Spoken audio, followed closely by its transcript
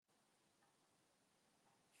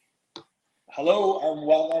Hello and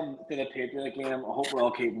welcome to the Patriot Game. I hope we're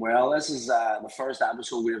all keeping well. This is the first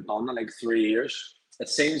episode we've done in like 3 years. It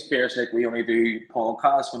seems, Pierce, like we only do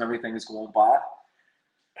podcasts when everything is going bad.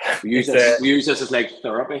 We use It's this. We use this as like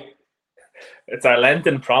therapy. it's our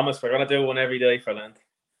Lenten promise. We're gonna do one every day for Lent.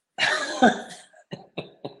 I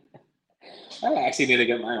actually need to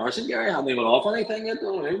get my arse in Gary. I haven't even off anything yet.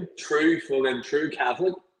 Though. True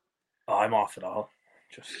Catholic. Oh, I'm off it all.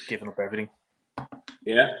 Just giving up everything.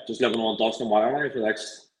 Yeah, just living on dust and water now for the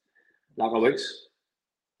next lot of weeks.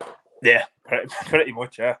 Yeah, pretty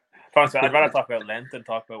much. Yeah. Francis, I'd rather talk about Lent than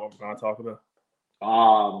talk about what we're gonna talk about.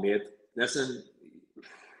 Ah, mate, listen.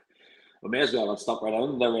 We may as well have stuck right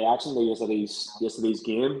on the reaction to yesterday's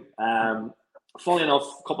game. Funny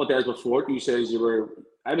enough, a couple of days before, you says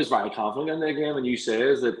I was very confident in the game, and you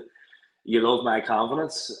says that you love my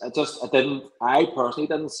confidence. I personally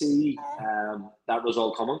didn't see that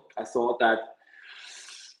result coming. I thought that,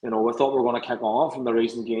 we thought we were going to kick on from the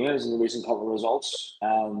recent games and the recent couple of results,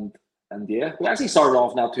 and yeah, we actually started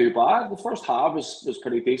off not too bad. The first half was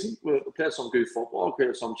pretty decent. We played some good football,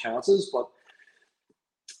 created some chances, but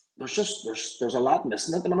there's a lot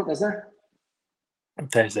missing at the minute, isn't there?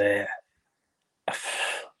 There's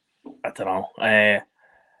I don't know.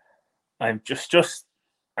 I'm just.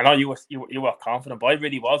 I know you were confident, but I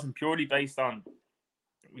really wasn't, purely based on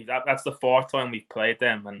that's the fourth time we've played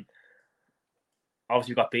them, and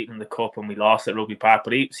obviously we got beaten in the cup and we lost at Rugby Park.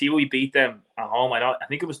 But we beat them at home. I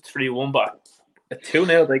think it was 3-1, but at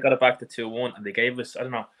 2-0 they got it back to 2-1, and they gave us a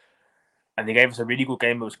really good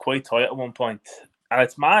game. It was quite tight at one point, and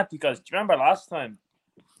it's mad because do you remember last time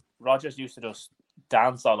Rogers used to just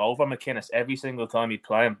dance all over McInnes every single time he'd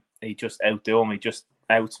play him? He'd just outdo him. He'd just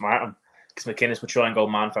outsmart him because McInnes would try and go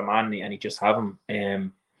man for man, and he'd just have him. I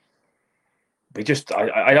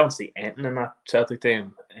don't see anything in that Celtic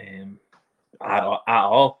team at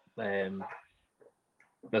all.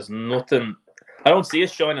 There's nothing. I don't see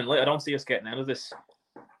us shining light. I don't see us getting out of this.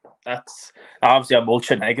 That's obviously I'm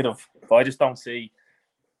ultra negative, but I just don't see.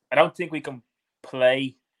 I don't think we can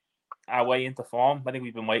play our way into form. I think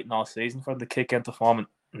we've been waiting all season for them to kick into form, and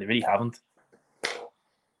they really haven't.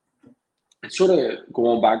 It's sort of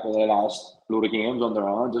going back to the last load of games on their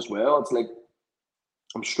own as well. It's like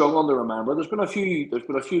I'm struggling to remember. There's been a few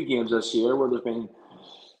games this year where there's been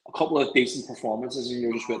a couple of decent performances, and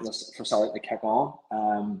you're just waiting for Celtic to kick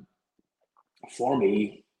on. For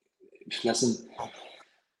me, listen,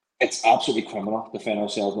 it's absolutely criminal to find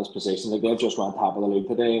ourselves in this position. Like they've just run top of the league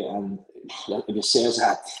today, and if it says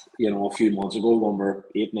that a few months ago when we're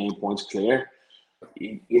 8-9 points clear,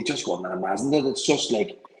 you just wouldn't imagine it. It's just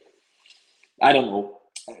like I don't know.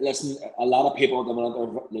 Listen, a lot of people at the minute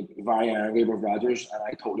are like very angry with Rodgers, and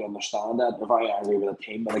I totally understand that. They're very angry with the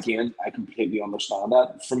team, but again, I completely understand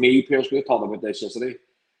that. For me, Pierce, we talked about this yesterday.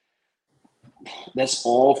 This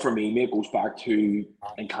all for me, mate, goes back to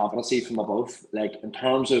incompetency from above. Like in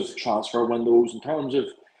terms of transfer windows, in terms of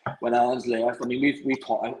when Alan's left. I mean, we've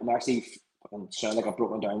talked. I'm actually sound like a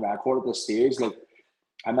broken down record at this stage. Like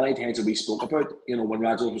how many times have we spoke about, when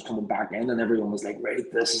Rodgers was coming back in and everyone was like, right,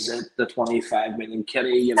 this is it, the 25 million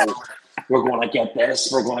kitty, we're going to get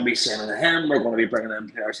this, we're going to be signing him, we're going to be bringing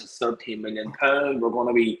in players at £13 million, we're going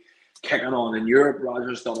to be kicking on in Europe.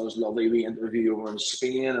 Rodgers done his lovely wee interview over in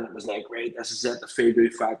Spain, and it was like, right, this is it, the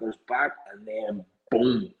feel-good factor's back, and then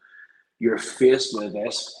boom, you're faced with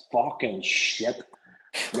this fucking shit.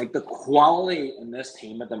 Like the quality in this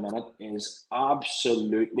team at the minute is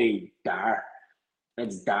absolutely dire.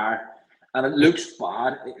 It's dire. And it looks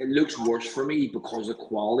bad. It looks worse for me because the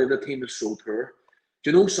quality of the team is so poor. Do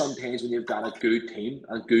you know sometimes when you've got a good team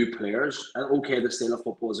and good players, and okay, the style of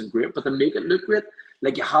football isn't great, but to make it look great,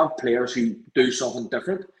 like you have players who do something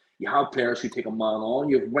different. You have players who take a man on.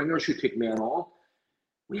 You have wingers who take men on.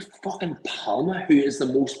 We have fucking Palma, who is the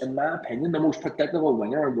most, in my opinion, the most predictable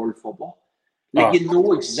winger in world football. Like you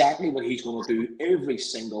know exactly what he's going to do every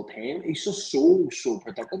single time. He's just so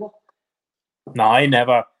predictable. No, I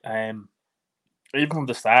never. Even from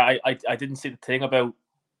the start, I didn't see the thing about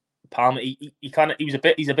Palmer. He's a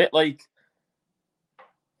bit like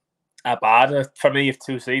Abada for me. Of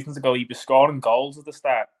 2 seasons ago, he was scoring goals at the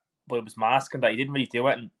start, but it was masking that he didn't really do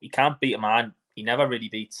it, and he can't beat a man. He never really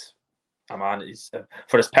beats a man.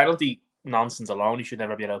 For his penalty nonsense alone, he should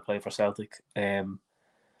never be able to play for Celtic. I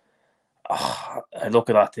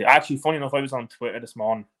look at that thing. Actually, funny enough, I was on Twitter this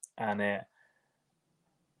morning, and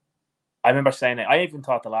I remember saying it. I even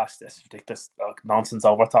thought this ridiculous nonsense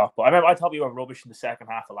over top. But I thought we were rubbish in the second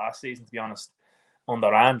half of last season, to be honest,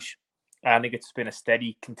 under Ange. I think it's been a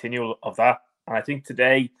steady continual of that. And I think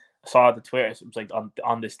today, I saw the Twitter, it was like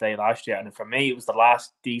on this day last year. And for me, it was the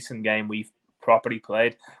last decent game we've properly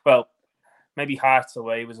played. Well, maybe Hearts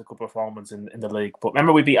away was a good performance in the league. But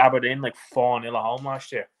remember we beat Aberdeen like 4-0 at home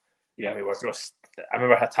last year. Yeah, we were just. I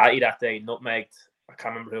remember Hattati that day nutmegged. I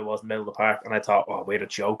can't remember who it was in the middle of the park, and I thought, oh, we're a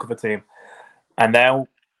joke of a team. And now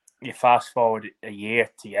you fast forward a year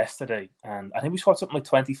to yesterday, and I think we scored something like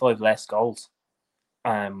 25 less goals.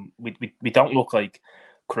 We don't look like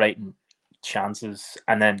creating chances,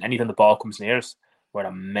 and then anything the ball comes near us, we're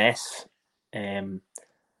a mess. The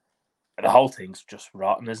whole thing's just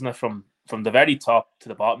rotten, isn't it? From the very top to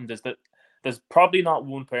the bottom, there's probably not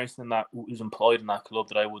one person in that who's employed in that club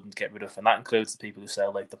that I wouldn't get rid of, and that includes the people who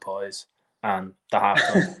sell like the pies and the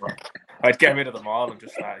halftime. I'd get rid of them all and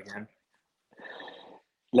just start again.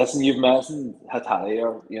 Listen, you've mentioned Hattati,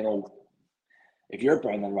 or if you're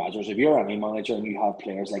Brendan Rodgers, if you're any manager and you have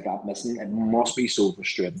players like that missing, it must be so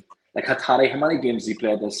frustrating. Like Hattati, how many games has he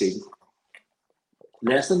played this season?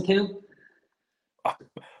 Less than 10?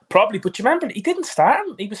 Probably, but you remember he didn't start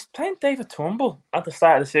him. He was playing David Turnbull at the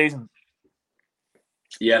start of the season.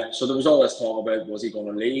 Yeah, so there was all this talk about, was he going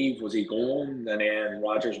to leave? Was he going? And then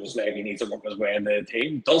Rodgers was like, he needs to work his way in the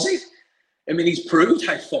team. Does he? I mean, he's proved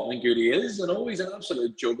how fucking good he is. He's an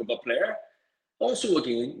absolute joke of a player. Also,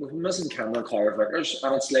 again, with missing Cameron Carter-Vickers,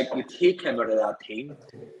 and it's like you take him out of that team,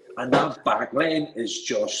 and that back line is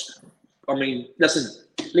just, I mean, listen,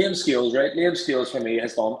 Liam Scales, right? Liam Scales for me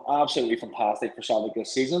has done absolutely fantastic for Celtic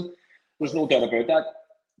this season. There's no doubt about that.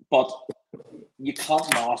 But you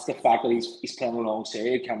can't mask the fact that he's playing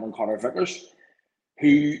alongside Cameron Carter-Vickers,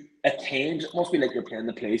 who at times, it must be like you're playing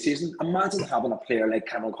the play season. Imagine having a player like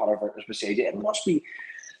Cameron Carter-Vickers beside you. It must be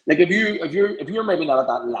like if you're maybe not at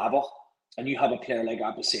that level and you have a player like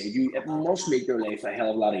that beside you, it must make your life a hell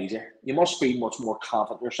of a lot easier. You must be much more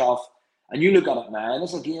confident in yourself. And you look at it now, and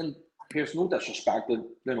it's again, here's no disrespect to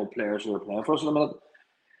players who are playing for us at the minute.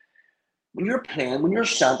 When your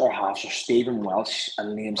centre halves are Stephen Welsh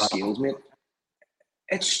and Liam Scales, mate,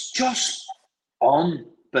 it's just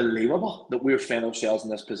unbelievable that we're finding ourselves in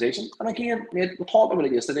this position. And again, mate, we talked about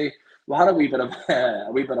it yesterday. We had a wee bit of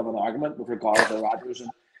an argument with regard to Rodgers,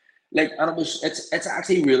 and it's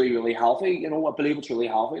actually really, really healthy. I believe it's really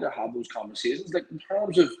healthy to have those conversations. Like in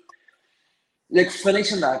terms of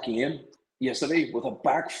finishing that game yesterday with a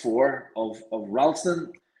back four of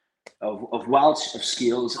Ralston, of Welsh, of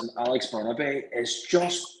Scales, and Alex Burnaby is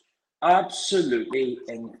just absolutely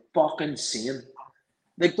insane.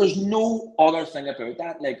 Like, there's no other thing about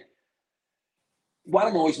that. Like, what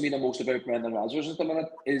annoys me the most about Brendan Rodgers at the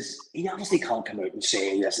minute is he obviously can't come out and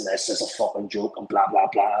say this is a fucking joke and blah, blah,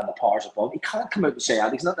 blah, and the powers above. He can't come out and say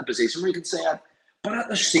that. He's not in a position where he can say that. But at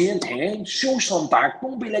the same time, show some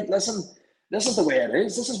backbone. Be like, listen, this is the way it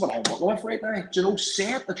is. This is what I'm working with right now.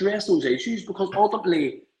 Say it, address those issues, because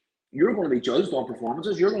ultimately, you're going to be judged on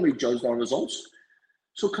performances. You're going to be judged on results.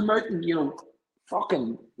 So come out and,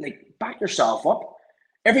 fucking, back yourself up.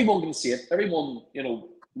 Everyone can see it. Everyone,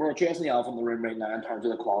 we're addressing the elephant in the room right now in terms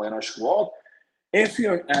of the quality in our squad. If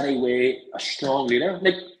you're in any way a strong leader,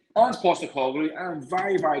 like Ange Postecoglou, I'm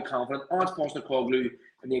very, very confident Ange Postecoglou,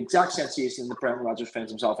 in the exact situation that Brendan Rodgers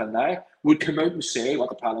finds himself in now, would come out and say what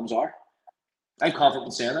the problems are. I'm confident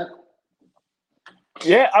in saying that.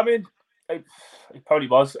 Yeah, I mean, he probably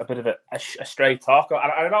was a bit of a straight talker.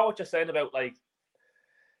 I don't know what you're saying about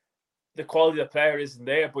the quality of the player isn't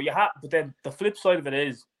there, but then the flip side of it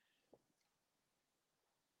is,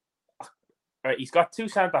 right, he's got two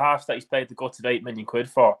centre halves that he's paid the guts of £8 million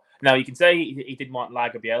for. Now you can say he didn't want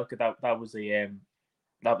Lagerbielke. That was a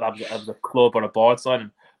club or a board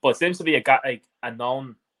signing, but it seems to be a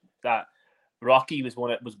known that Rocky was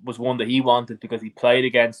one that he wanted because he played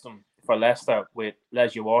against him for Leicester with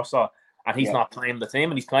Legia Warsaw, and he's not playing the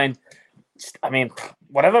team, and he's playing. I mean,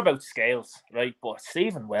 whatever about Scales, right? But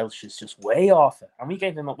Stephen Welsh is just way off it. And we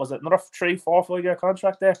gave him, was it another 3, 4, 5 year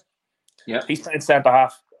contract there? Yeah. He's playing centre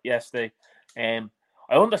half yesterday. I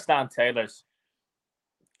understand Taylor's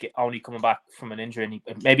only coming back from an injury,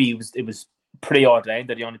 and maybe it was preordained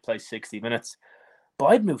that he only plays 60 minutes. But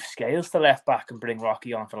I'd move Scales to left back and bring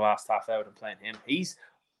Rocky on for the last half hour and playing him. Is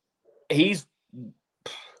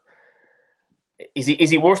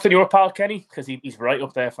he worse than your pal Kenny? Because he's right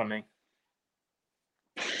up there for me.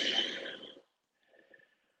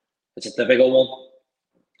 It's a difficult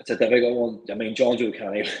one. I mean, John Joe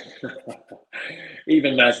Kenny,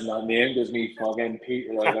 even mentioning that name gives me fucking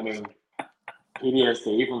PTSD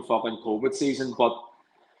from fucking COVID season. But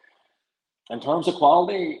in terms of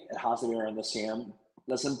quality, it has to be around the same.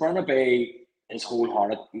 Listen, Burnaby is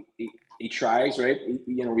wholehearted. He tries, right?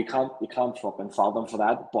 We can't fucking fault him for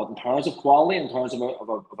that. But in terms of quality, in terms of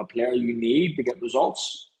a player you need to get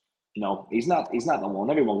results, no, he's not the one.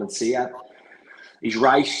 Everyone can see it. He's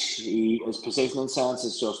right. His positioning sense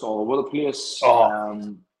is just all over the place.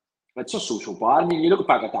 Oh, It's just so bad. I mean, you look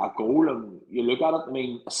back at that goal and you look at it. I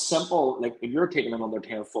mean, a simple, like, if you're taking an under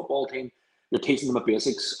 10 football team, you're teaching them the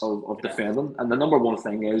basics of defending. And the number one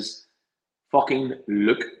thing is fucking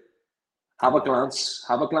look. Have a glance.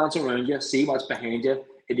 Have a glance around you. See what's behind you.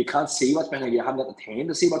 If you can't see what's behind you, you haven't got the time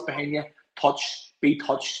to see what's behind you. Touch. Be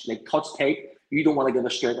touched. Like, touch tight. You don't want to give a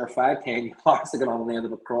straight or 5-10 yards to get on the end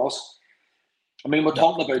of a cross. I mean, we're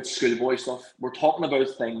talking about schoolboy stuff. We're talking about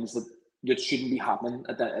things that shouldn't be happening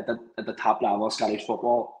at the top level of Scottish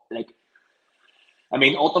football. Like, I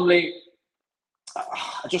mean, ultimately,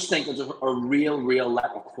 I just think there's a real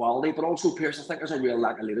lack of quality, but also, Pierce, I think there's a real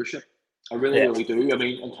lack of leadership. I really do. I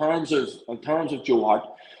mean, in terms of Joe Hart,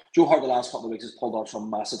 the last couple of weeks has pulled off some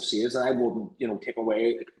massive saves, and I wouldn't, take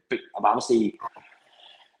away. I've honestly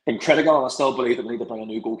been critical, and I still believe that we need to bring a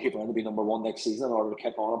new goalkeeper in to be number one next season in order to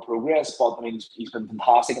keep on in progress. But I mean, he's been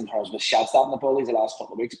fantastic in terms of his shot stopping abilities the last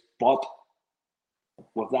couple of weeks. But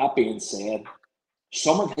with that being said,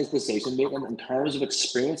 some of his decision making in terms of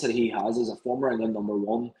experience that he has as a former England number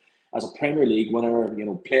one, as a Premier League winner,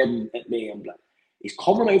 played in Italy, and he's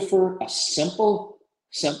coming out for a simple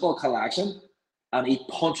collection, and he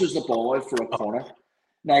punches the ball out for a corner.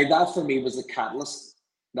 Now that for me was the catalyst.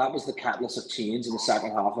 That was the catalyst of change in the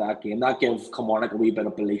second half of that game. That gave Kilmarnock a wee bit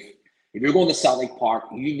of belief. If you're going to Celtic Park,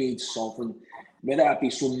 you need something, may that be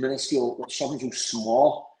so minuscule, something so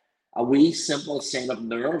small. A wee simple sign of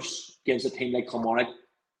nerves gives a team like Kilmarnock,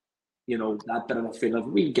 that bit of a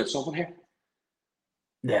feeling we can get something here.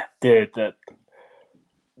 Yeah, the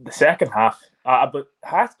second half, but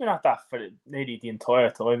Hart's been at that for nearly the entire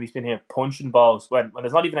time. He's been here punching balls when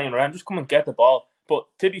there's not even anyone around. Just come and get the ball. But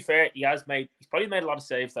to be fair, he's probably made a lot of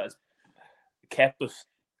saves that has kept us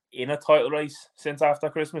in a title race since after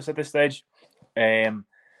Christmas at this stage. The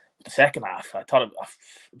second half, I thought it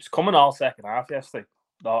was coming all second half yesterday.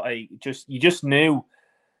 You just knew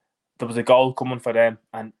there was a goal coming for them,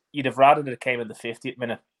 and you'd have rather that it came in the 50th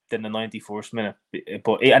minute than the 91st minute.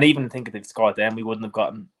 But and even think if they'd scored them, we wouldn't have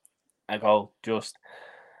gotten a goal.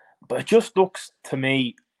 But it just looks to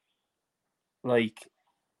me like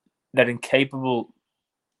they're incapable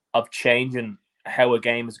of changing how a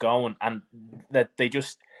game is going, and that the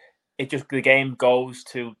game goes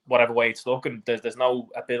to whatever way it's looking. There's no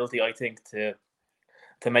ability, I think, to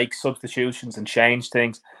make substitutions and change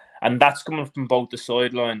things, and that's coming from both the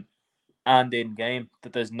sideline and in game.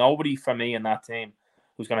 That there's nobody for me in that team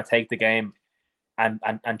who's going to take the game and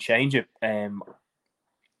change it. I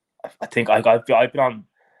think I've been on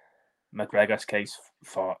McGregor's case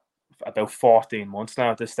for about 14 months now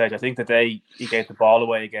at this stage. I think the day he gave the ball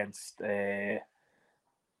away against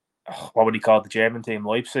what would he call the German team,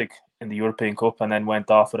 Leipzig, in the European Cup, and then went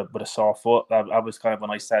off with a sore foot. That was kind of when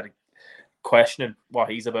I started questioning what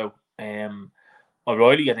he's about.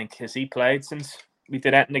 O'Reilly, I think, has he played since we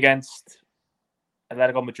did anything against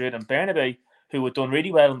Atletico Madrid? And Bernabeu, who had done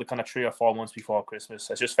really well in the kind of 3 or 4 months before Christmas,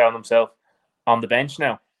 has just found himself on the bench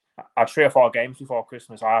now. 3 or 4 games before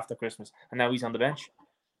Christmas or after Christmas, and now he's on the bench.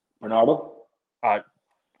 Bernardo? Who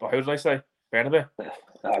did I say? Bernabeu?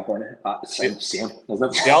 Same, isn't it?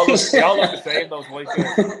 They all look the same, those white guys.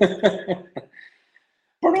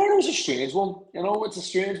 Bernardo's a strange one. It's a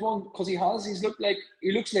strange one because he looks like.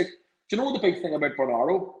 Do you know the big thing about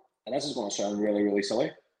Bernardo? And this is going to sound really, really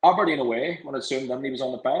silly. Aberdeen away, when I assumed him, he was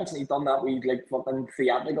on the bench and he'd done that wee fucking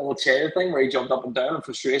theatrical chair thing where he jumped up and down in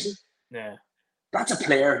frustration. Yeah. That's a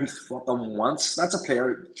player who fucking wants. That's a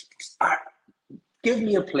player. Give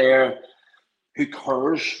me a player who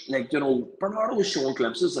cares. Bernardo was showing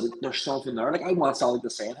glimpses that there's something there. I want Celtic to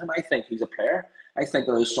sign him. I think he's a player. I think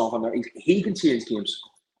there is something there. He can change games.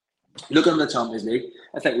 Look at the Champions League.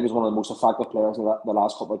 I think he was one of the most effective players in the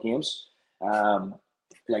last couple of games. I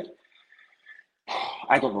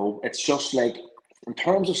don't know. It's just in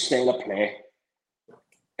terms of style of play,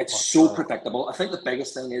 it's so predictable. I think the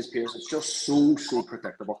biggest thing is, Pierce, it's just so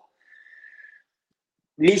predictable.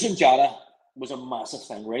 Losing Jota was a massive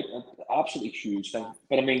thing, right? An absolutely huge thing.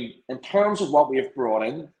 But I mean, in terms of what we have brought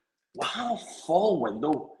in, we have a full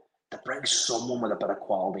window to bring someone with a bit of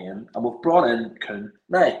quality in. And we've brought in Kuhn.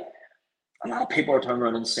 Now, a lot of people are turning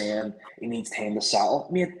around and saying he needs time to settle.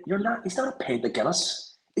 Mate, he's not a pint of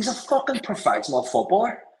Guinness. He's a fucking professional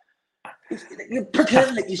footballer. You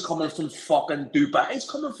pretend like he's coming from fucking Dubai. He's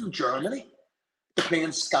coming from Germany to play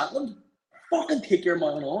in Scotland. Fucking take your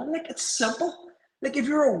man on. It's simple. If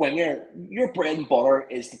you're a winger, your bread and butter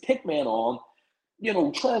is to take men on,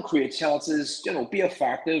 try and create chances, be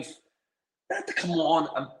effective. Not to come on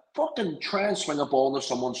and fucking try and swing a ball into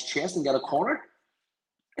someone's chest and get a corner.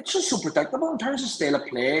 It's just so predictable in terms of style of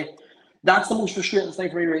play. That's the most frustrating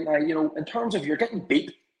thing for me right now. You know, in terms of you're getting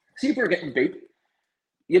beat. See if you're getting beat.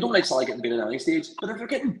 You don't like Sally getting beat at any stage, but if you're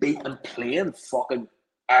getting beat and playing fucking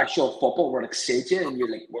actual football where it excites you and you're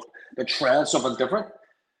like, they're trying something different,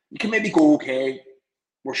 you can maybe go, okay,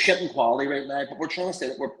 we're shitting quality right now, but we're trying to say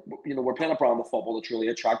that we're playing a brand of football that's really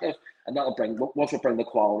attractive, and that'll bring once we bring the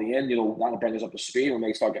quality in, that'll bring us up to speed and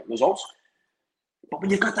we start getting results. But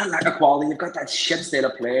when you've got that lack of quality, you've got that shit state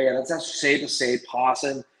of play, and it's that side to side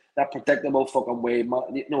passing, that predictable fucking way.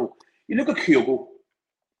 You look at Kyogo.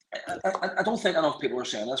 I don't think enough people are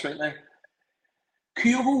saying this right now.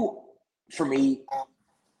 Kyogo, for me,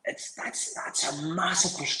 that's a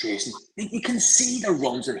massive frustration. You can see the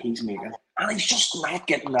runs that he's making, and he's just not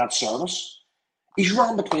getting that service. He's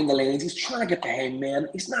running between the lanes. He's trying to get behind men.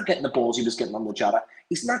 He's not getting the balls he was getting under Jetta.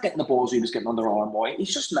 He's not getting the balls he was getting under Armoy.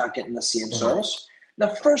 He's just not getting the same service. The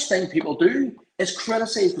first thing people do is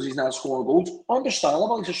criticise because he's not scoring goals.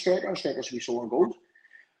 Understandable. He's a striker, and strikers should be scoring goals.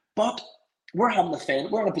 But we're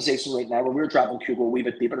in a position right now where we're dropping Kyogo a wee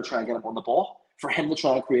bit deeper to try and get him on the ball for him to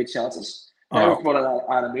try and create chances. Now we've brought in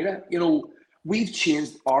Adamita. We've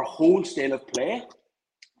changed our whole style of play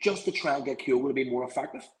just to try and get Kyogo to be more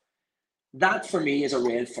effective. That for me is a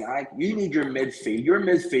red flag. You need your midfield. Your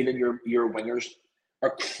midfield and your wingers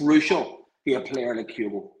are crucial to be a player like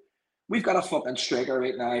Kyogo. We've got a fucking striker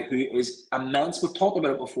right now who is immense. We've talked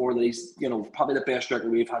about it before that he's, probably the best striker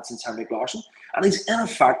we've had since Henrik Larsson. And he's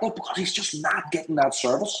ineffective because he's just not getting that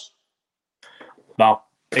service. No,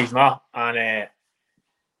 he's not. And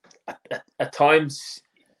at times,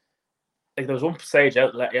 like there was one stage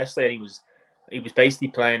out yesterday, he was basically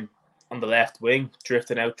playing on the left wing,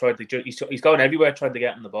 drifting out, he's going everywhere trying to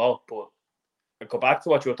get in the ball. But I go back to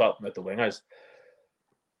what you were talking about, the wingers.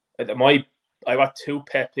 I got two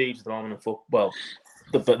pet peeves at the moment in football.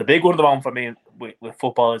 The big one at the moment for me with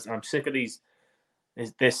football is, and I'm sick of these,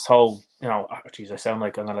 is this whole, I sound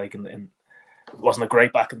like I'm like it wasn't a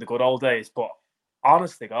great back in the good old days, but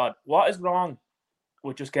honest to God, what is wrong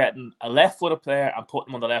with just getting a left-footed player and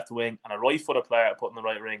putting him on the left wing and a right-footed player and putting the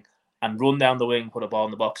right wing and run down the wing, put a ball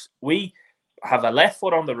in the box? We have a left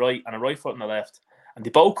foot on the right and a right foot on the left, and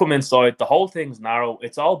they both come inside. The whole thing's narrow.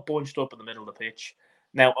 It's all bunched up in the middle of the pitch.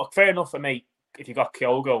 Now, fair enough for me, if you got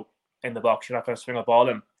Kyogo in the box, you're not going to swing a ball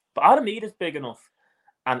in. But Adam Ida's big enough.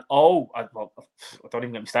 And I don't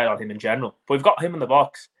even get me started on him in general. But we've got him in the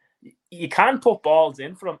box. You can put balls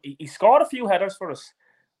in for him. He scored a few headers for us.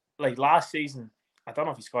 Like last season, I don't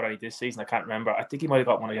know if he scored any this season. I can't remember. I think he might have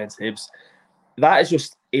got one against Hibs. That is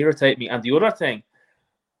just irritating me. And the other thing,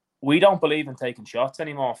 we don't believe in taking shots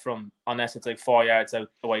anymore unless it's like 4 yards out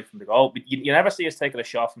away from the goal. But you never see us taking a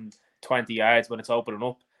shot from 20 yards when it's opening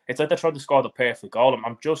up. It's like they're trying to score the perfect goal.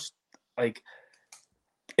 I'm just like,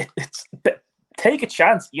 take a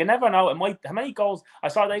chance. You never know. How many goals? I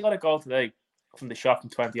saw they got a goal today from the shot from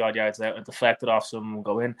 20 odd yards out and deflected off someone and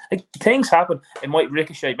go in. Like, things happen. It might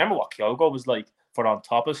ricochet. Remember what Kyogo was like for on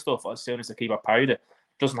top of stuff as soon as the keeper parried it?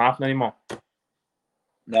 It doesn't happen anymore.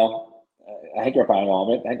 No, I think you're bang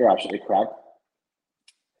on it. I think you're absolutely correct.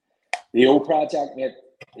 The old project, mate,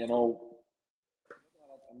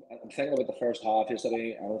 I'm thinking about the first half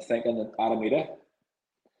yesterday, and I'm thinking that Adamita,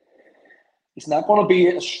 he's not going to be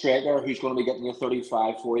a striker who's going to be getting you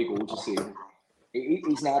 35, 40 goals a season.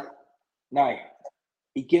 He's not. Now,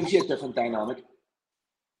 he gives you a different dynamic,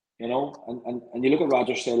 and you look at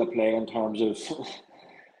Rodgers' style of play in terms of,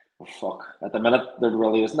 at the minute, there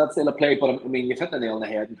really isn't that style of play, but I mean, you've hit the nail on the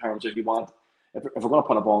head in terms of if we're going to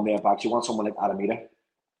put a ball in the back, you want someone like Adamita.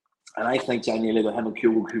 And I think genuinely that him and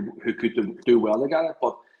Kyogo who could do well together,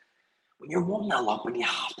 but when you're 1-0 up and you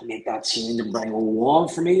have to make that change and bring one,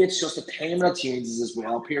 for me, it's just the timing of changes as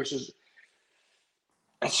well. Pierce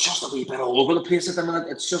it's just a wee bit all over the place at the minute.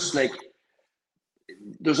 It's just like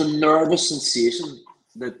there's a nervous sensation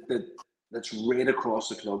that's right across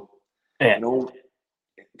the club. Yeah.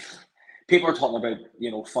 People are talking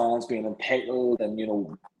about fans being entitled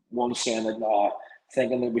and one saying that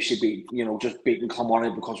thinking that we should be just beating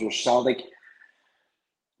Kilmarnock because we're Celtic.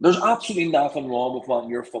 There's absolutely nothing wrong with wanting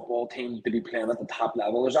your football team to be playing at the top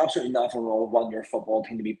level. There's absolutely nothing wrong with wanting your football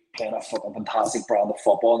team to be playing a fucking fantastic brand of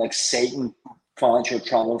football and exciting fans who are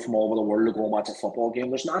travelling from all over the world to go and watch a football game.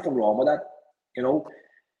 There's nothing wrong with that.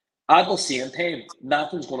 At the same time,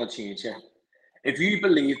 nothing's going to change here. If you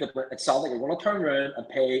believe that at Celtic are going to turn around and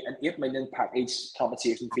pay an $8 million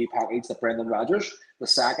compensation fee package to Brendan Rodgers to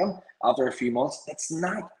sack him after a few months, it's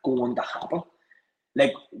not going to happen.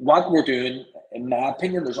 Like, what we're doing, in my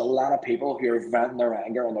opinion, there's a lot of people who are venting their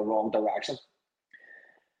anger in the wrong direction.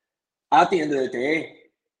 At the end of the day,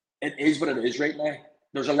 it is what it is right now.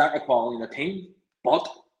 There's a lack of quality in the team, but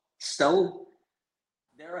still,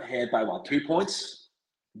 they're ahead by what, 2 points?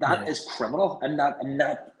 That Yeah. is criminal. I'm not in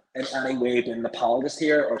any way being the apologist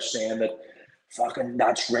here or saying that fucking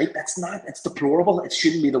that's right. That's not. It's deplorable. It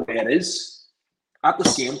shouldn't be the way it is. At the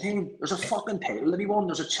same time, there's a fucking title to be won.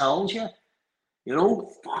 There's a challenge here. You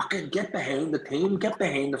know, fucking get behind the team, get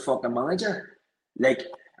behind the fucking manager. Like,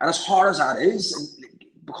 and as hard as that is,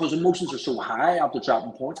 because emotions are so high after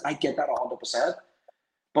dropping points, I get that 100%.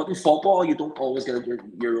 But in football, you don't always get it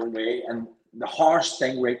your own way. And the harsh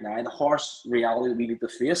thing right now, the harsh reality that we need to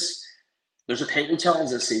face, there's a title challenge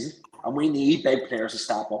this season, and we need big players to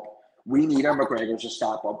step up. We need our McGregors to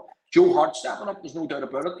step up. Joe Hart stepping up, there's no doubt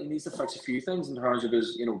about it. He needs to fix a few things in terms of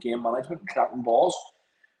his, game management, cracking balls.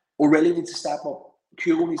 O'Reilly needs to step up.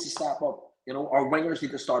 Kubo needs to step up. Our wingers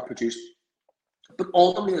need to start producing. But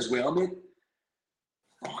ultimately as well, mate,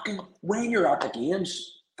 fucking when you're at the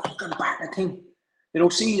games, fucking back the team.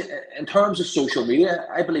 See, in terms of social media,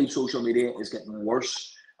 I believe social media is getting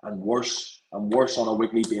worse and worse and worse on a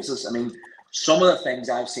weekly basis. I mean, some of the things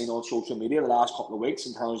I've seen on social media the last couple of weeks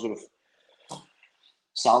in terms of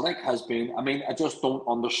Celtic has been, I just don't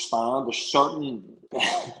understand.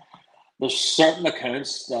 There's certain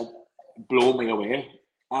accounts that blow me away,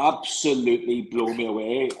 absolutely blow me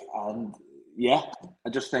away. And yeah, I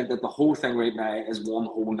just think that the whole thing right now is one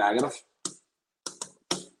whole negative.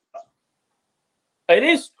 It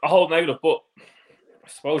is a whole negative, but I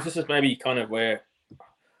suppose this is maybe kind of where I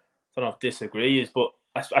don't know if disagree is, but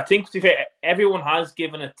I think to be fair, everyone has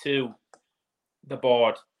given it to the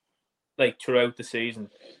board like throughout the season,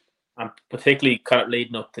 and particularly kind of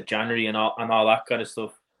leading up to January and all that kind of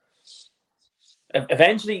stuff.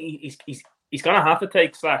 Eventually, he's going to have to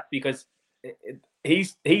take slack because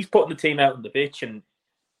he's putting the team out on the pitch, and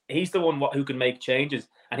he's the one who can make changes,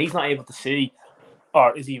 and he's not able to see,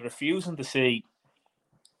 or is he refusing to see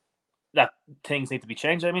that things need to be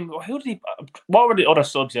changed? I mean, what were the other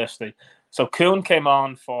subs yesterday? So Kuhn came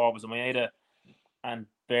on for, was it Maeda, and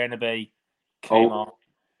Bernabe came on,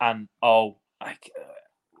 and how?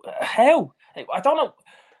 I don't know.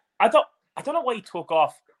 I don't know why he took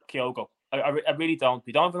off Kyogo. I really don't.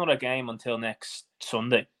 We don't have another game until next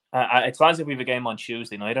Sunday. It's not as if we have a game on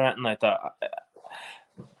Tuesday night or anything like that.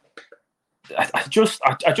 I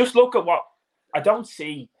just look at what I don't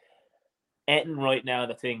see anything right now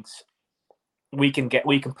that thinks we can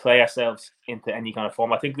play ourselves into any kind of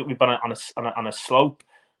form. I think that we've been on a slope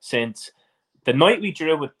since the night we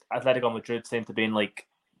drew with Atletico Madrid seemed to be like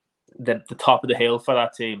the top of the hill for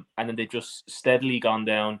that team, and then they've just steadily gone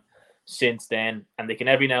down since then. And they can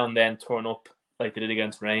every now and then turn up like they did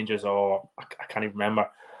against Rangers, or I can't even remember.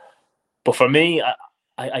 But for me,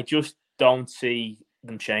 I just don't see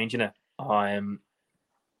them changing it. I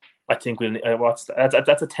think that's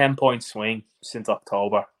a 10-point swing since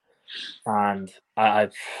October. And I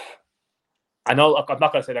know I'm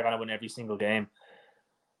not going to say they're going to win every single game,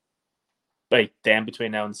 like then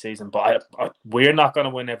between now and the season, but we're not going to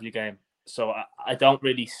win every game. So I don't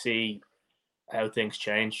really see how things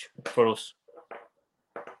change for us.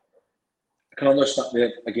 I can understand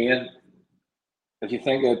that again. If you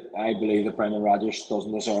think that I believe that Brendan Rodgers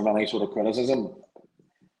doesn't deserve any sort of criticism,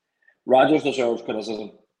 Rodgers deserves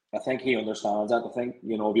criticism. I think he understands that. I think,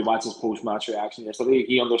 if you watch his post-match reaction yesterday,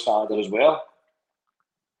 he understands it as well.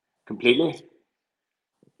 Completely.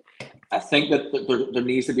 I think that there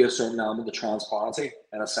needs to be a certain element of transparency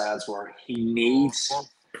in a sense where he needs,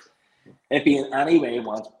 if he in any way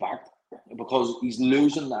wants back, because he's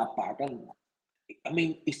losing that backing.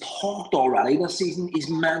 He's talked already this season. He's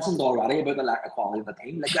mentioned already about the lack of quality of the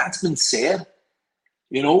team. Like, that's been said,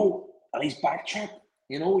 and he's backtracked.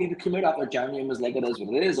 He would come out after January and was like, it is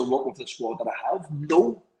what it is, and work with the squad that I have.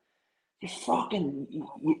 No.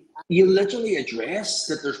 You literally address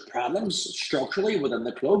that there's problems structurally within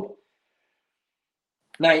the club.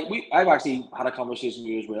 Now, I've actually had a conversation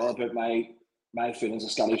with you as well about my feelings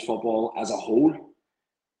of Scottish football as a whole.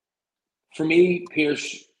 For me,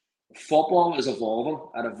 Pierce, football is evolving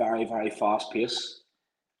at a very, very fast pace,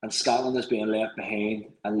 and Scotland is being left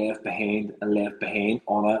behind and left behind and left behind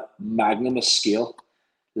on a magnanimous scale,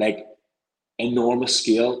 like enormous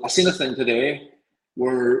scale. I seen a thing today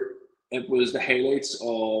where it was the highlights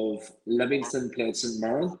of Livingston played St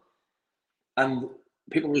Mirren, and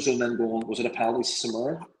people were zooming in going, was it a penalty to St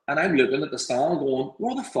Mirren? And I'm looking at the stand going,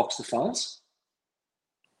 where the fuck's the fans?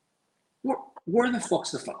 Where the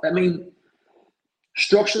fuck's the fans?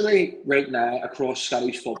 Structurally, right now, across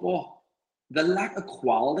Scottish football, the lack of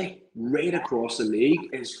quality right across the league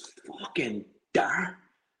is fucking dire.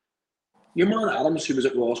 Your man Adams, who was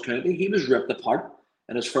at Ross County, he was ripped apart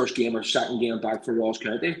in his first game or second game back for Ross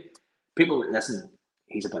County. People, listen,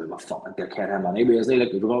 he's a bit of a fucking dickhead him anyway, isn't he?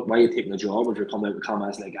 Like, why are you taking a job if you're coming out with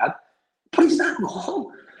comments like that? But he's not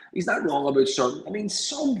wrong. He's not wrong about certain. I mean,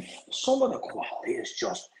 some of the quality is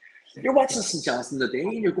just. You're watching St. Johnstone today,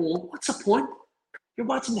 and you're going, "What's the point?" You're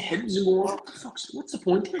watching the Hibs and going, "What the fuck's? What's the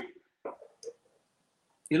point here?"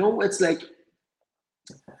 You know, it's like.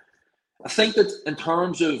 I think that in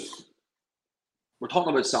terms of, we're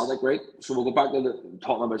talking about Celtic, right? So we'll go back to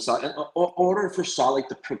talking about Celtic. In order for Celtic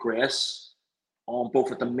to progress on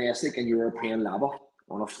both a domestic and European level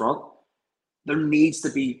on a front, there needs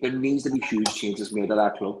to be huge changes made to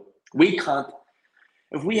that club. We can't,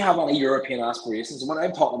 if we have any European aspirations, and when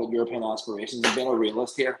I'm talking about European aspirations and being a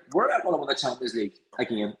realist here, we're not going to win the Champions League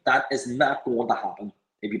again. That is not going to happen.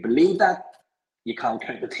 If you believe that, you can't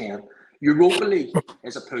count to 10. Europa League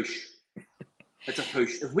is a push. It's a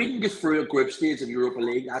push. If we can get through a group stage of Europa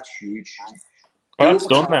League, that's huge. Well, Europa that's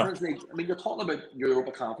done Conference now. League. I mean, you're talking about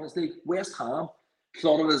Europa Conference League. West Ham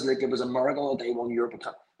thought it was like it was a miracle that they won Europa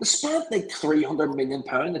Cup. They spent like £300 million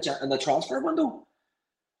in the transfer window.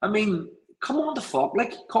 I mean, come on the fuck,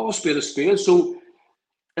 like, call a spade a spade. So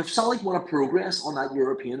if Celtic want to progress on that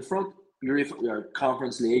European front,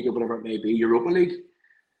 Conference League or whatever it may be, Europa League,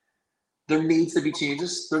 there needs to be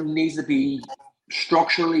changes. There needs to be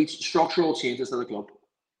structural changes to the club.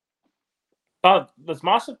 There's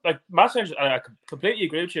massive. I completely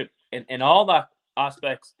agree with you in all that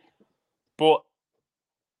aspects. But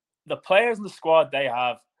the players in the squad they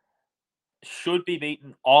have should be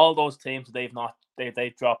beating all those teams that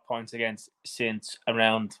they've dropped points against since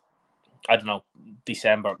around, I don't know,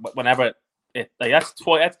 December. Whenever that's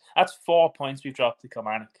 4 points we've dropped to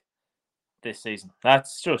Kilmarnock this season.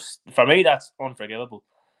 That's just, for me, that's unforgivable.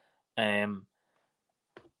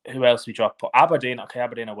 Who else we dropped? Aberdeen. Okay,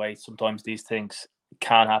 Aberdeen away. Sometimes these things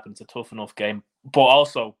can happen. It's a tough enough game. But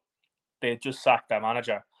also, they just sacked their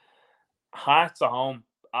manager. Hearts at home.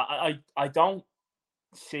 I don't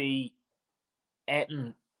see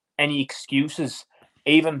any excuses,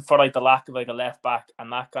 even for like the lack of like a left back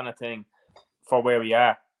and that kind of thing, for where we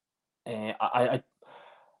are. I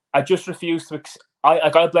just refuse to. I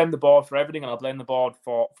gotta blame the board for everything, and I'll blame the board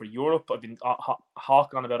for Europe. I've been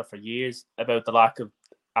hawking on about it for years, about the lack of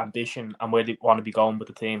ambition and where they want to be going with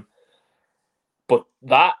the team. But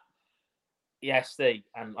that yesterday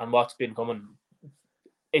and what's been coming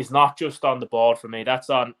is not just on the board for me. That's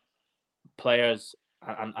on players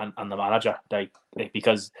and the manager.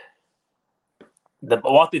 Because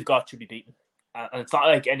what they've got should be beaten. And it's not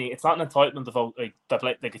like it's not an entitlement to vote like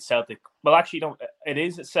it's Celtic. Well, actually, no, it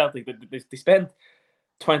is at Celtic. They spend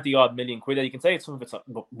 20 odd million quid. You can say some of it's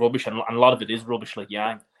rubbish, and a lot of it is rubbish, like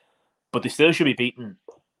Yang. But they still should be beating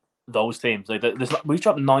those teams. Like we've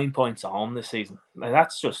dropped 9 points at home this season. Like,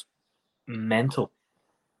 that's just mental.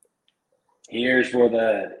 Here's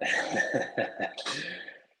where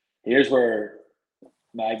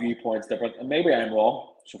my viewpoint's different, and maybe I'm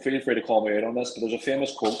wrong. So feel free to call me out on this. But there's a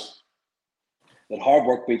famous quote that hard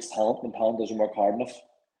work beats talent when talent doesn't work hard enough.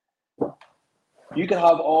 You can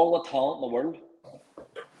have all the talent in the world,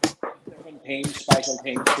 different teams, special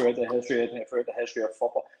teams throughout the history of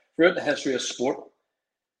football, throughout the history of sport.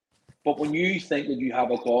 But when you think that you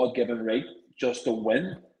have a God-given right just to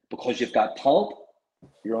win because you've got talent,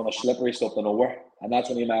 you're on a slippery slope to nowhere. And that's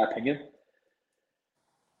only my opinion.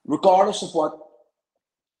 Regardless of what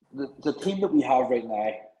the team that we have right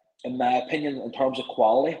now, in my opinion, in terms of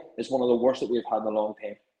quality, is one of the worst that we've had in a long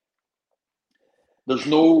time. There's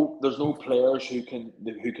no players who can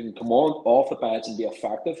come on off the bench and be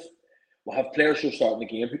effective. We'll have players who are starting the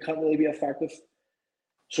game who can't really be effective.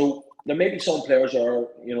 So there may be some players that are,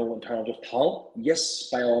 in terms of talent, yes,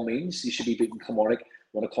 by all means, you should be beating Kilmarnock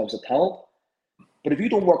when it comes to talent. But if you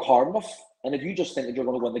don't work hard enough, and if you just think that you're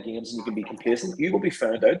going to win the games and you can be complacent, you will be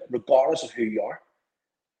found out, regardless of who you are.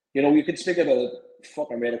 You can speak about it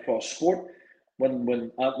fucking right across sport.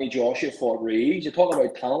 When Anthony Joshua fought Ruiz, you talk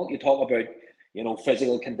about talent, you talk about,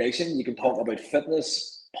 physical condition, you can talk about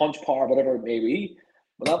fitness, punch power, whatever it may be.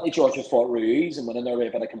 When Anthony Joshua fought Ruiz and went in there with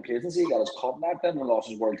a bit of complacency, he got his contact in and lost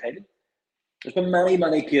his world title. There's been many,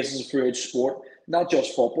 many cases throughout sport, not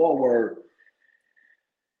just football, where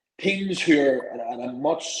teams who are at a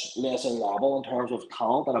much lesser level in terms of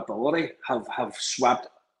talent and ability have swept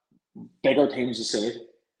bigger teams aside.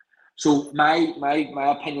 So my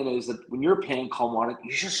opinion is that when you're playing Kilmarnock,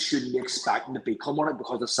 you just shouldn't be expecting to beat Kilmarnock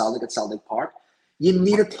because of Celtic at Celtic Park. You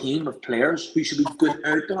need a team of players who should be good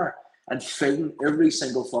out there and fighting every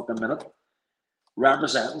single fucking minute,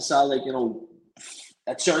 representing Celtic.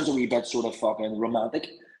 It sounds a wee bit sort of fucking romantic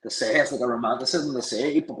to say. It's like a romanticism to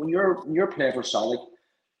say, but when you're playing for Celtic,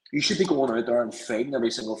 you should be going out there and fighting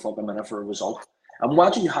every single fucking minute for a result. And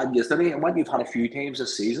what you had yesterday, and what you've had a few times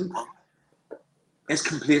this season, is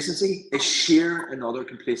complacency, is sheer and utter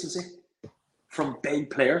complacency from big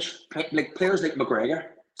players, like players like McGregor.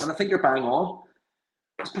 And I think you're bang on.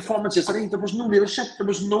 His performance yesterday, there was no leadership. There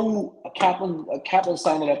was no a captain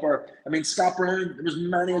standing up. Or I mean, Scott Brown. There was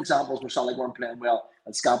many examples where Celtic weren't playing well,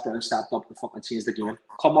 and Scott Brown stepped up and fucking changed the game.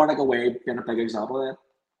 Kilmarnock away being a big example of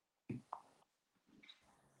that.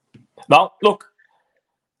 No, look,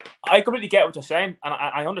 I completely get what you're saying, and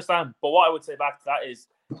I understand. But what I would say back to that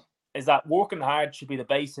is that working hard should be the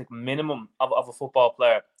basic minimum of a football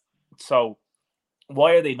player. So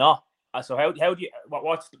why are they not? So how do you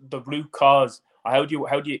what's the root cause? Or how do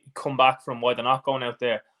you come back from why they're not going out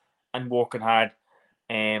there and working hard?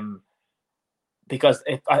 Because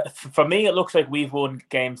for me, it looks like we've won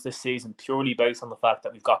games this season purely based on the fact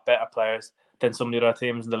that we've got better players than some of the other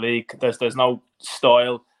teams in the league. There's no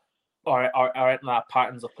style or anything like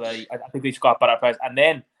patterns of play. I think we've got better players. And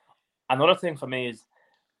then another thing for me is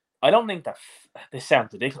I don't think this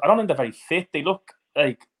sounds ridiculous. I don't think they're very fit. They look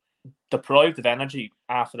like deprived of energy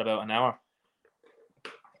after about an hour.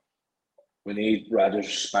 We need Rogers'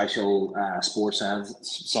 special sports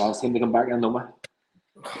science team to come back in, don't we?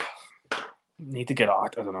 Need to get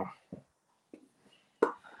out. I don't know.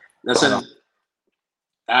 Listen,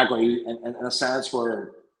 I agree in a sense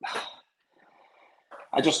where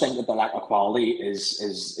I just think that the lack of quality is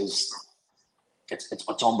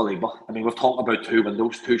it's unbelievable. I mean, we've talked about two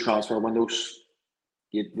transfer windows.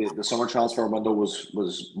 The summer transfer window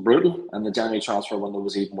was brutal, and the January transfer window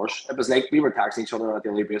was even worse. It was like we were texting each other on a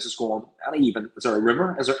daily basis, going, is there a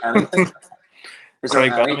rumour? Is there anything? Is there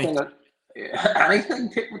anything? Anything?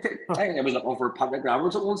 I think it was looking for Patrick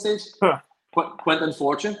Roberts at one stage. Quentin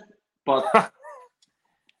Fortune. But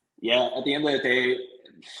yeah, at the end of the day,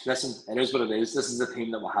 listen, it is what it is. This is the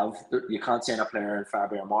team that we'll have. You can't sign a player in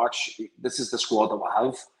February or March. This is the squad that we'll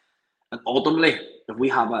have. And ultimately, if we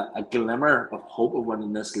have a glimmer of hope of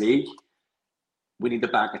winning this league, we need to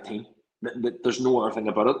back a team. There's no other thing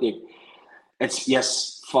about it. It's,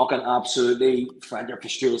 yes, fucking absolutely, find your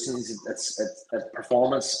frustrations. It's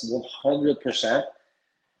performance 100%.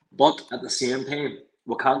 But at the same time,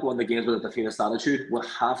 we can't go in the games with a defeatist attitude. We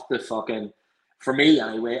have to fucking, for me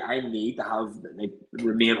anyway, I need to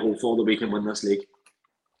remain hopeful that we can win this league.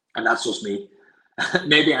 And that's just me.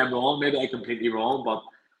 Maybe I'm wrong. Maybe I'm completely wrong. But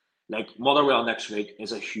Motherwell next week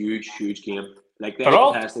is a huge, huge game.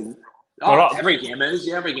 Every game is.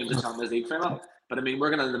 Yeah, every game's a Champions League final. But I mean, we're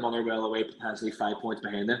going to the Motherwell away potentially 5 points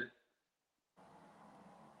behind them.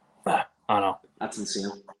 I know. That's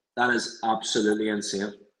insane. That is absolutely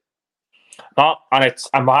insane. No, and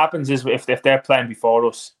what happens is if they're playing before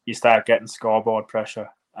us, you start getting scoreboard pressure,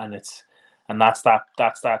 and that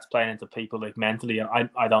starts playing into people mentally. And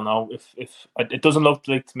I don't know if it doesn't look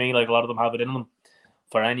like to me like a lot of them have it in them.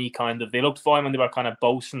 For any kind of, they looked fine when they were kind of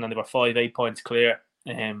boasting and they were 5-8 points clear,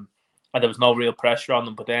 and there was no real pressure on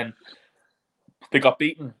them. But then they got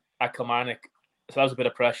beaten at Kilmarnock, so that was a bit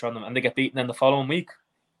of pressure on them, and they get beaten in the following week,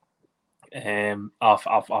 off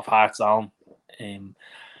Hearts Own. They've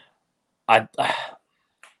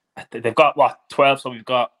got 12, so we've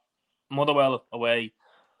got Motherwell away.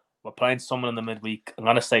 We're playing someone in the midweek. I'm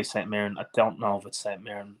gonna say St Mirren. I don't know if it's St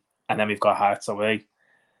Mirren, and then we've got Hearts away.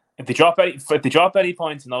 If they drop any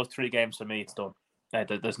points in those 3 games, for me, it's done.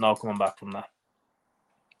 There's no coming back from that.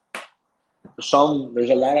 There's going to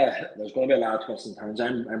be a lot of twists and turns.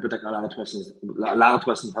 I'm predicting a lot of twists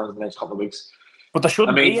and turns in the next couple of weeks. But there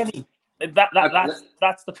shouldn't be any.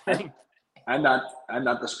 That's the thing. I'm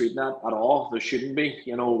not disputing that at all. There shouldn't be,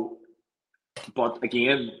 But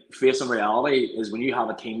again, facing reality is when you have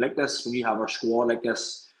a team like this, when you have a squad like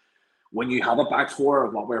this, when you have a back four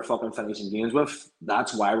of what we're fucking finishing games with,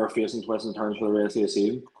 that's why we're facing twists and turns for the rest of the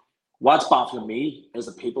season. What's baffling me is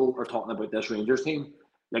that people are talking about this Rangers team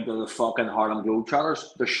like they're the fucking Harlem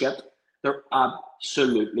Globetrotters. They're shit. They're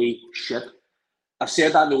absolutely shit. I've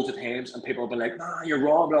said that loads of times, and people have been like, "Nah, you're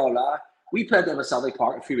wrong, blah, blah, blah." We played them at Celtic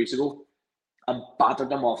Park a few weeks ago and battered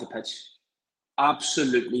them off the pitch.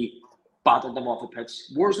 Absolutely battered them off the pitch.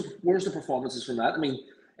 Where's the performances from that? I mean,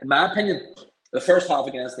 in my opinion, the first half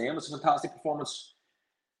against them was a fantastic performance.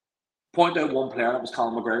 Point out one player, that was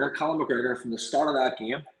Callum McGregor. Callum McGregor, from the start of that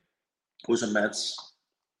game, was immense.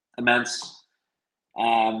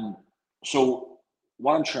 So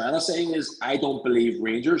what I'm trying to say is I don't believe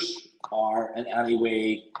Rangers are in any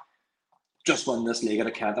way just winning this league at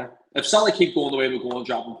a canter. If Celtic keep going the way we're going,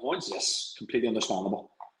 dropping points, yes, completely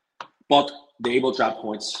understandable. But they will drop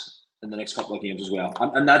points in the next couple of games as well.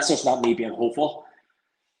 And that's just not me being hopeful.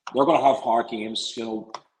 They're going to have hard games,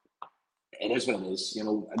 It is what it is,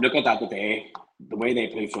 Look at that today, the way they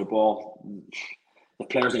play football. the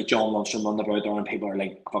players like John Lundstrom running about there and people are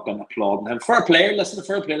like fucking applauding him. Fair play, listen,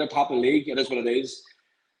 fair play, they're top of the league. It is what it is.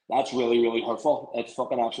 That's really, really hurtful. It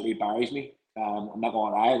fucking absolutely buries me. I'm not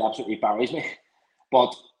going to lie, it absolutely buries me.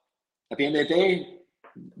 But at the end of the day,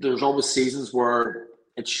 there's always seasons where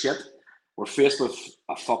it's shit. We're faced with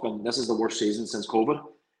this is the worst season since COVID.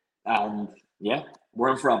 And yeah, we're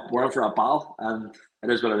in for a battle, and it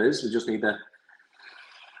is what it is. We just need to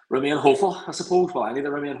remain hopeful, I suppose. Well, I need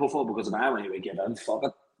to remain hopeful because if I anyway give in, fuck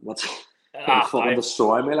it. Let's fucking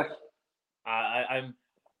destroy me, like.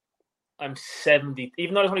 I'm 70,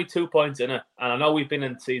 even though there's only 2 points in it, and I know we've been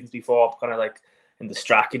in seasons before, kind of like in the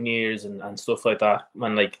Strachan years and stuff like that,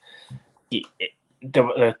 when like, I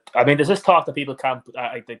mean, there's this talk that people can't,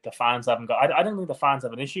 the fans haven't got. I don't think the fans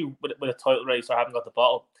have an issue with a title race or haven't got the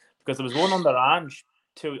bottle, because there was one under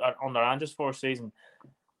Ange's first season,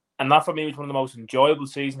 and that for me was one of the most enjoyable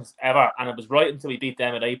seasons ever, and it was right until we beat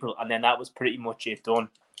them in April, and then that was pretty much it done.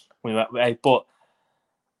 But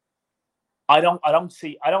I don't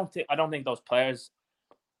think those players,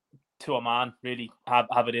 to a man, really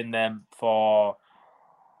have it in them for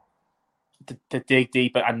to dig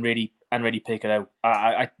deep and really pick it out.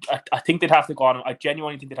 I think they'd have to go on. I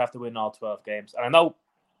genuinely think they'd have to win all 12 games. And I know,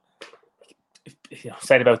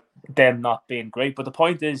 saying about them not being great, but the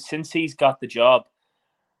point is, since he's got the job,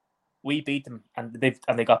 we beat them, and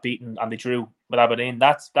they got beaten, and they drew with Aberdeen.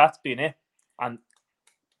 That's been it, and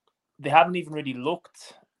they haven't even really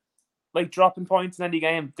looked like dropping points in any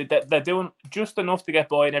game. They're doing just enough to get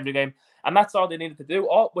by in every game, and that's all they needed to do.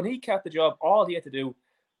 When he kept the job, all he had to do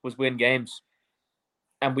was win games,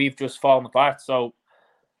 and we've just fallen apart. So,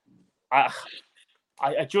 I'd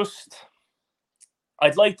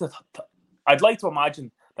like to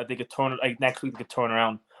imagine that they could turn it, like next week they could turn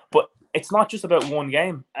around, but it's not just about one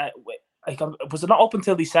game. Was it not up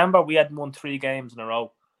until December we hadn't won 3 games in a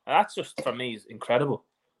row? And that's just, for me, is incredible.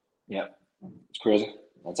 Yeah, it's crazy.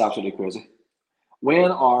 That's absolutely crazy.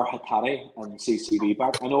 When are Hattari and CCB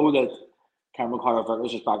back? I know that Cameron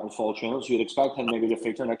Carter-Vickers is back in full training, so you'd expect him maybe to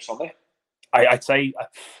feature next Sunday. I'd say,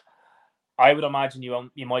 I would imagine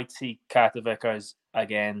you might see Carter-Vickers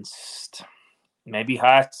against maybe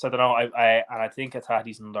Hearts. I don't know. I think it's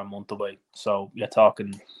Hearts another month away. So you're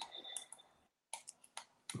talking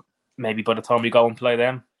maybe by the time we go and play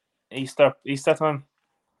them, Easter time.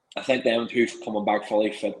 I think them two coming back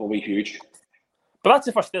fully fit will be huge. But that's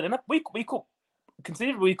if we're still in it. We could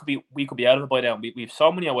consider we could be out of it by then. We have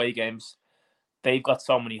so many away games. They've got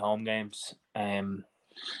so many home games. And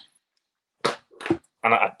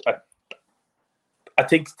I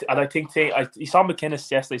think you saw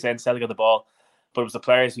McInnes yesterday saying Celtic got the ball, but it was the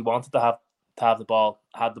players he wanted to have the ball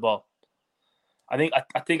had the ball. I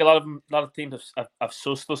think a lot of teams have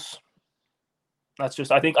sussed us. That's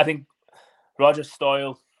just I think Roger's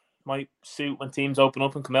style might suit when teams open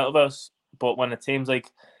up and come out of us, but when a team's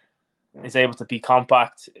like is able to be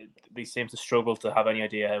compact, they seem to struggle to have any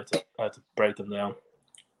idea how to break them down.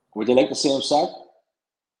 Would you like to see him sacked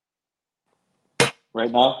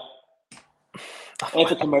right now?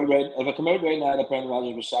 If it come out right now that Brendan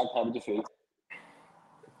Rodgers was sacked, how would you feel?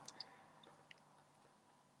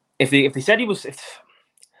 If they said he was,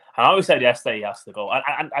 I always said yesterday he has to go,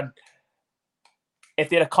 and if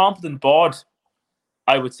they had a competent board,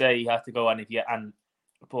 I would say he had to go.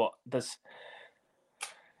 But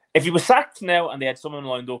if he was sacked now and they had someone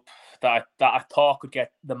lined up that I thought could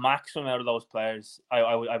get the maximum out of those players,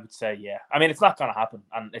 I would say yeah. I mean, it's not going to happen,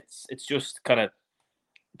 and it's just kind of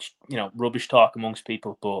rubbish talk amongst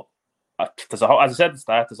people. But as I said at the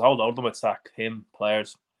start, there's a whole load of them would sack him,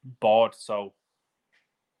 players, board. So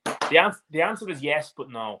the answer is yes, but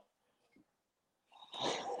no.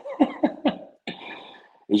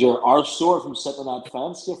 Is your arse sore from sitting on that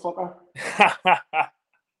fence, you fucker?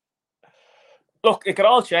 Look, it could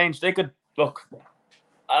all change. They could look.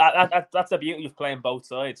 That's the beauty of playing both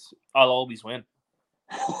sides. I'll always win.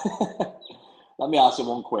 Let me ask you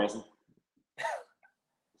one question.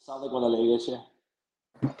 Celtic win the league this year?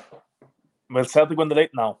 Will Celtic win the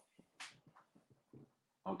league? No.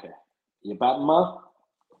 Okay. You betting, man?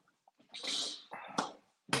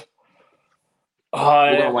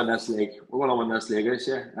 We're going to win this league. We're going to win this league this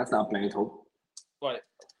year. That's not blind hope. Right.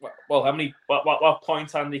 Well, how many? What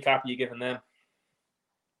points handicap are you giving them?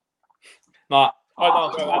 No,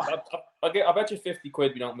 I'll bet you 50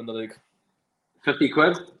 quid we don't win the league. 50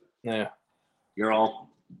 quid? Yeah. You're on.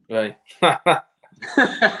 Right.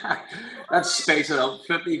 Let's space it up.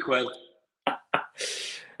 50 quid.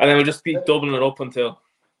 And then we'll just keep doubling it up until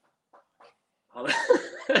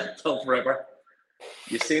forever.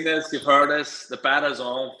 You've seen this, you've heard this. The bet is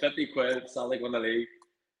on. 50 quid, Celtic win the league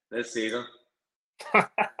this season.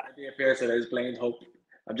 The appearance it is blind hope.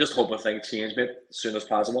 I'm just hoping things change, mate, as soon as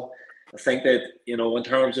possible. I think that, in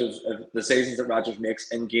terms of the seasons that Rodgers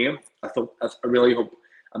makes in game, I really hope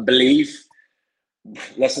and believe.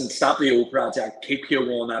 Listen, stop the old project. Keep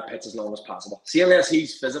Kyogo on that pitch as long as possible. See, unless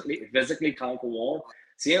he's physically can't go on.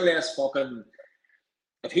 See, unless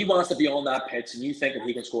if he wants to be on that pitch and you think that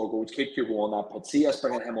he can score goals, keep Kyogo on that pitch. See us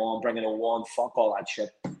bringing him on, bringing him on. Fuck all that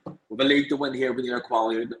shit. We've a league to win here with the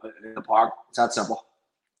quality in the park. It's that simple.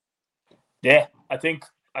 Yeah, I think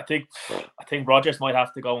Rodgers might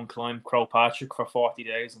have to go and climb Crow Patrick for 40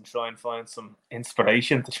 days and try and find some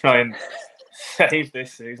inspiration to try and save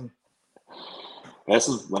this season.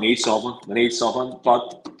 Listen, we need something,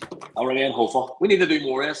 but I'll remain hopeful. We need to do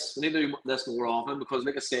more of this. We need to do this more often because,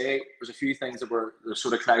 like I say, there's a few things that we're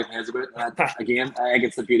sort of clouding heads about. And again, I think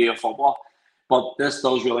it's the beauty of football. But this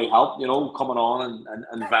does really help, coming on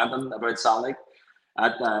and venting about Celtic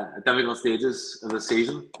at difficult stages of the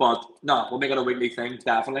season. But no, we'll make it a weekly thing,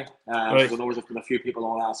 definitely. Right. So I know there's been a few people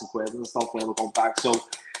on asking questions and stuff when we come back. So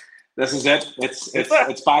this is it.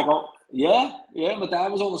 It's back up. Yeah. My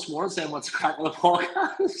dad was on this morning saying what's cracking the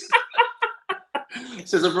podcast.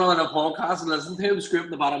 Says I'm running a podcast and listen to him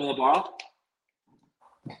scraping the bottom of the barrel.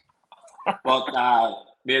 But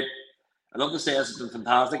mate, I'd love to say it's been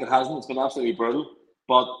fantastic. It hasn't. It's been absolutely brutal.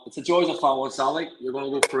 But it's the joys of following Celtic. You're going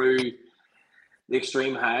to go through the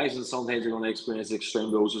extreme highs and sometimes you're going to experience the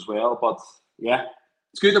extreme lows as well. But yeah,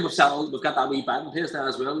 it's good that we've settled. We've got that wee bet in place now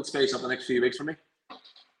as well. Let's face up the next few weeks for me.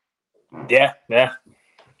 Yeah.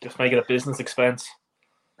 Just make it a business expense.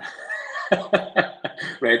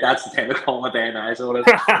 Right, that's the time to call it a day now. So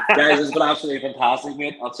guys, it's been absolutely fantastic,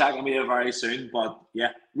 mate. I'll check on you very soon. But yeah,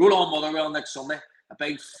 roll on Motherwell next Sunday. A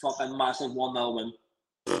big fucking massive 1-0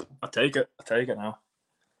 win. I'll take it now.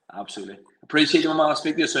 Absolutely. Appreciate you, man. I'll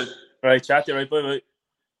speak to you soon. Right, chat to you, right, bye.